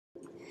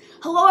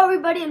Hello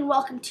everybody and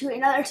welcome to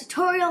another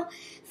tutorial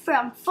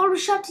from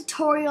Photoshop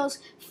Tutorials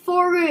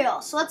for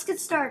Real. So let's get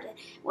started.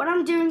 What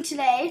I'm doing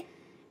today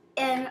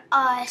in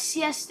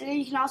CS3,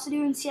 you can also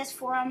do in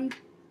CS4, I'm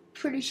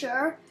pretty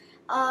sure.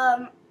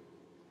 I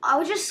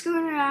was just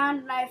screwing around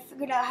and I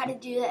figured out how to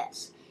do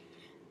this.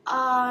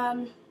 As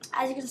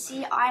you can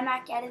see,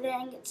 iMac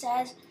editing, it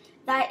says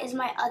that is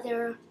my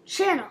other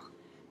channel.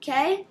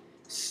 Okay,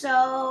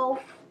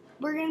 so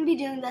we're going to be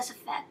doing this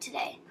effect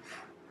today.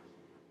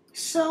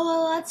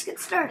 So let's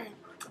get started.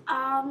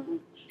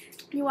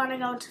 You want to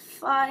go to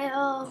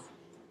File,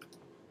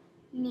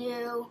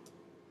 New,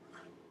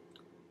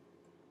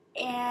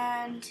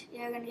 and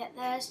you're going to get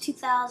this,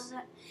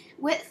 2000,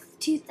 width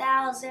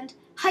 2000,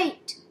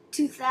 height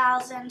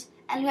 2000,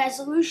 and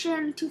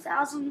resolution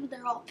 2000.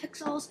 They're all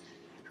pixels.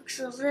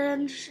 Pixels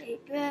in,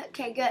 shape it.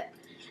 Okay, good.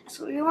 That's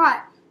what we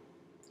want.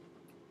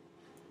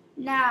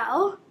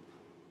 Now,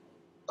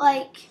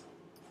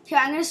 here,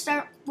 I'm going to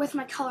start with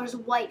my colors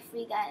white for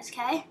you guys,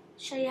 okay?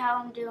 Show you how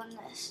I'm doing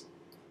this.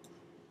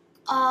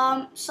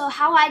 So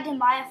how I did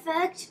my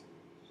effect,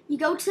 you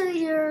go to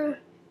your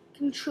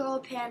control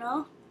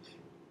panel.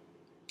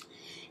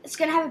 It's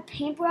going to have a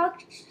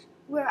paintbrush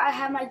where I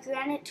have my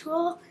granite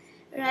tool,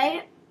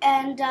 right?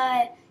 And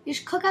you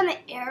just click on the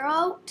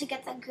arrow to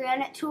get the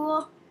granite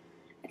tool.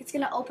 It's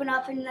going to open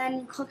up and then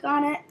you click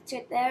on it. It's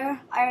right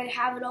there. I already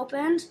have it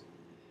opened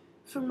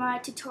for my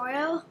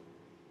tutorial.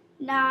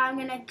 Now I'm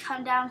going to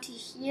come down to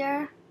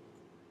here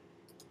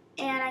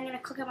and I'm going to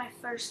click on my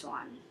first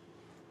one.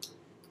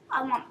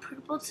 I want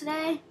purple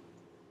today,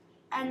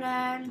 and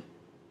then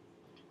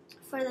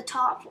for the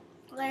top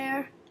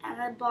layer and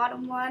the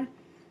bottom one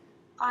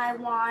I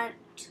want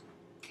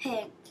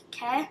pink,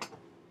 okay?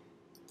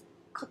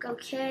 Click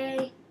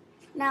OK.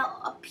 Now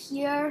up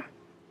here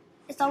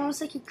it's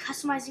almost like you're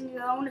customizing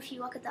your own. If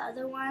you look at the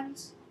other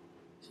ones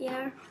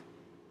here,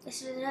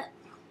 this is it,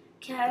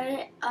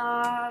 okay?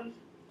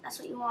 That's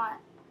what you want.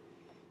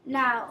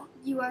 Now,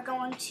 you are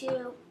going to,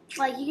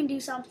 you can do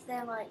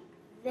something like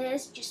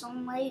this, just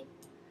only,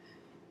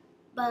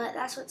 but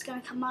that's what's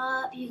going to come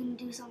up. You can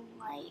do something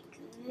like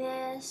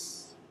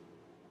this.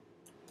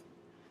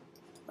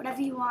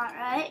 Whatever you want,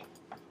 right?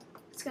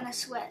 It's going to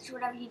switch,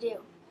 whatever you do.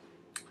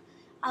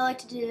 I like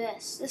to do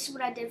this. This is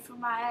what I did for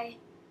my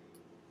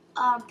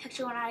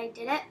picture when I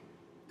did it.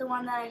 The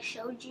one that I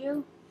showed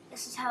you.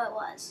 This is how it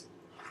was.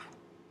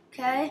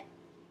 Okay?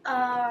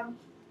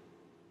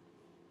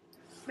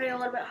 Maybe a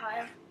little bit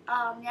higher.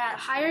 Yeah, the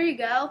higher you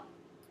go,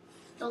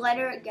 the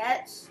lighter it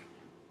gets,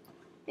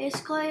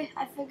 basically,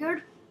 I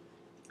figured.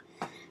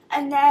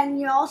 And then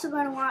you're also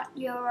going to want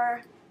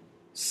your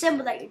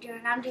symbol that you're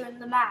doing. I'm doing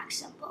the Mac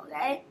symbol,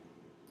 right?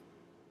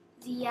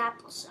 The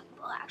Apple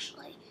symbol,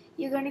 actually.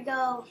 You're going to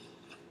go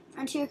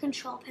into your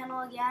control panel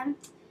again,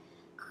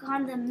 click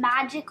on the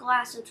magic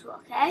lasso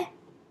tool, okay?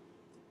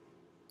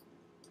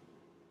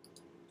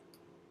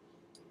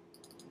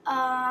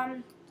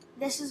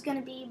 This is going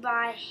to be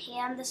by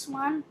hand, this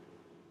one,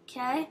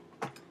 okay?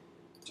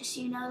 Just so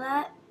you know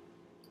that.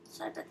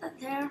 So I put that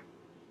there.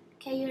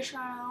 Okay, you're just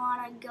going to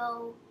want to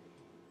go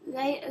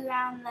right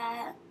around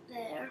that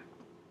there.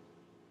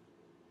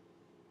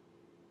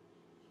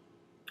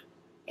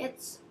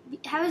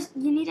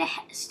 You need a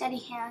steady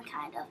hand,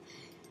 kind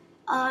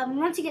of.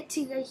 Once you get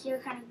to right here,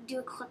 kind of do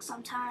a click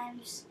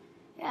sometimes,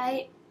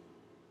 right?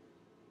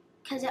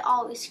 Because it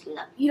always screws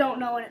up. You don't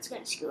know when it's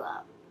going to screw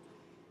up.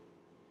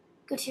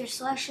 Go to your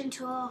selection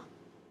tool,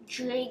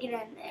 drag it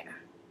in there.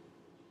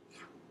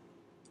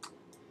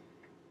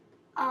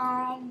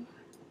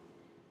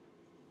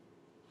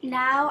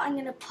 Now I'm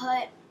going to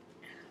put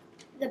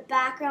the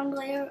background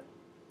layer,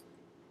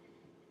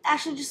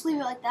 actually just leave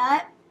it like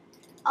that,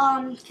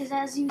 because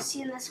as you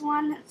see in this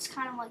one, it's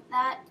kind of like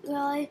that,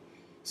 really.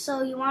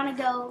 So you want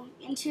to go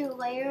into your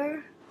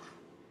layer,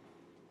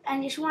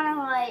 and you just want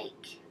to,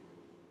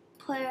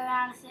 play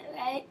around with it,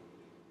 right?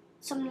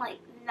 Something like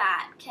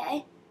that,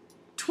 okay?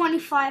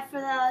 25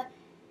 for the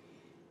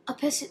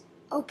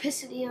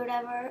opacity or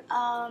whatever,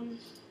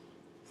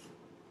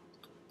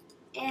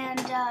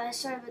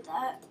 sorry about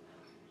that.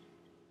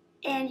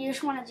 And you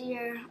just want to do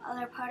your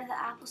other part of the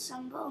Apple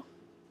symbol.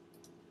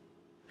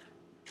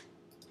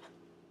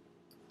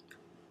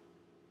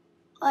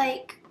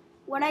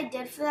 What I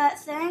did for that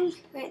thing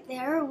right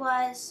there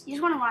was, you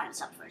just want to line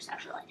this up first,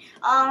 actually.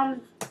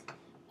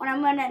 When I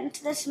went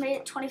into this, made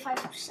it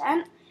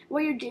 25%.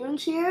 What you're doing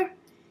here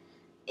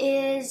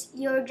is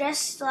you're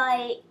just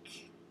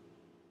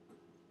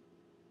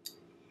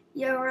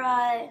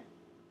you're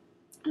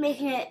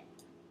making it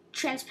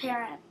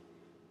transparent,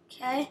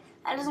 okay?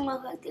 That doesn't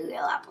look like the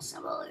real Apple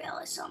symbol,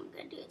 really, so I'm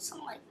going to do it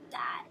something like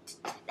that.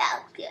 That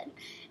looks good.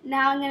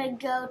 Now I'm going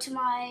to go to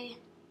my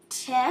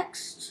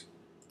text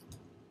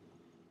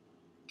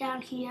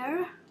down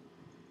here,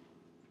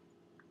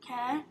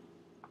 okay?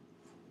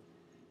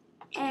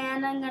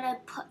 And I'm going to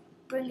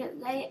bring it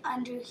right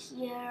under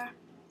here.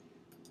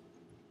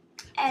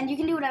 And you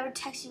can do whatever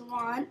text you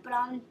want, but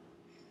I'm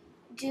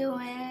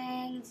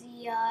doing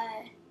the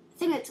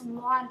thing that's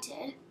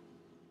wanted.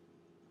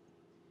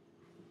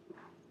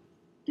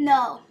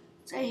 No,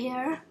 It's right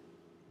here.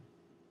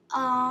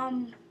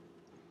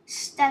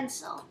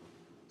 Stencil.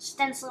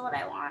 Stencil what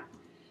I want.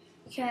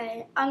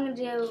 Okay, I'm gonna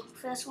do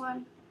for this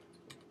one,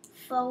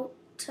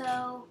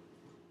 Photoshop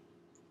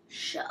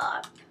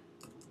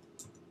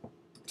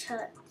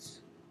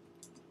tuts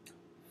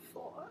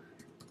 4.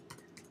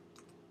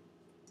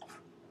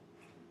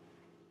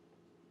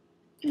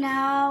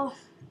 Now,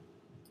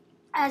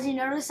 as you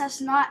notice,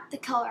 that's not the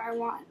color I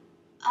want.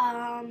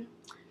 I'm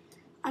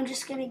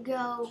just gonna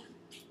go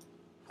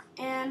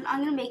and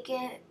I'm gonna make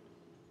it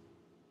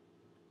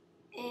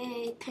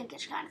a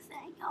pinkish kind of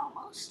thing,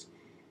 almost.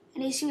 It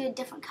needs to be a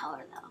different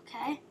color though,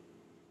 okay?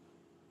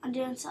 I'm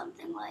doing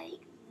something like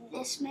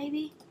this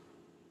maybe.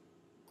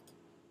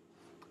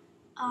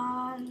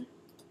 Let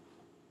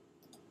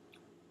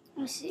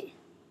me see.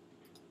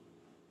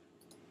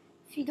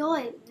 If you go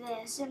like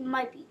this, it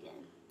might be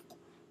good.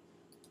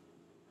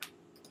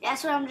 Yeah,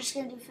 that's what I'm just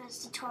gonna do for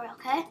this tutorial,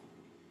 okay?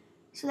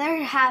 So there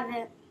you have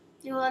it.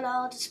 Your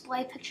little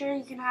display picture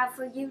you can have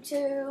for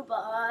YouTube,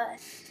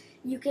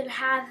 you can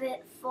have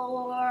it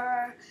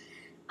for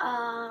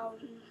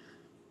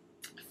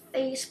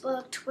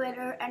Facebook,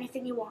 Twitter,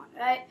 anything you want,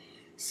 right?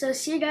 So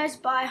see you guys,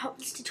 bye. I hope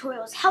this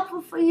tutorial is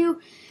helpful for you.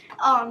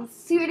 3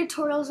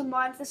 tutorials a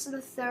month, this is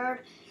the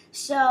 3rd.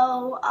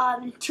 So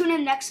tune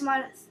in next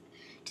month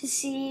to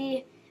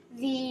see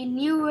the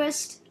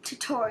newest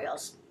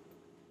tutorials.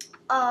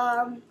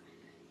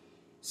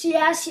 So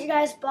yeah, see you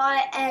guys,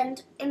 bye.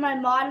 And in my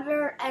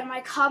monitor and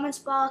my comments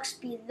box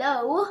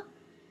below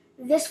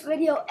this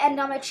video and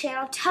on my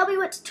channel, tell me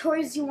what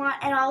tutorials you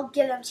want and I'll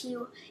give them to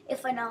you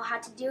if I know how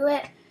to do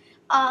it.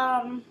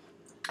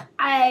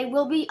 I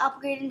will be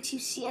upgrading to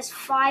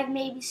CS5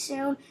 maybe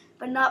soon,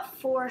 but not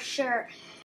for sure.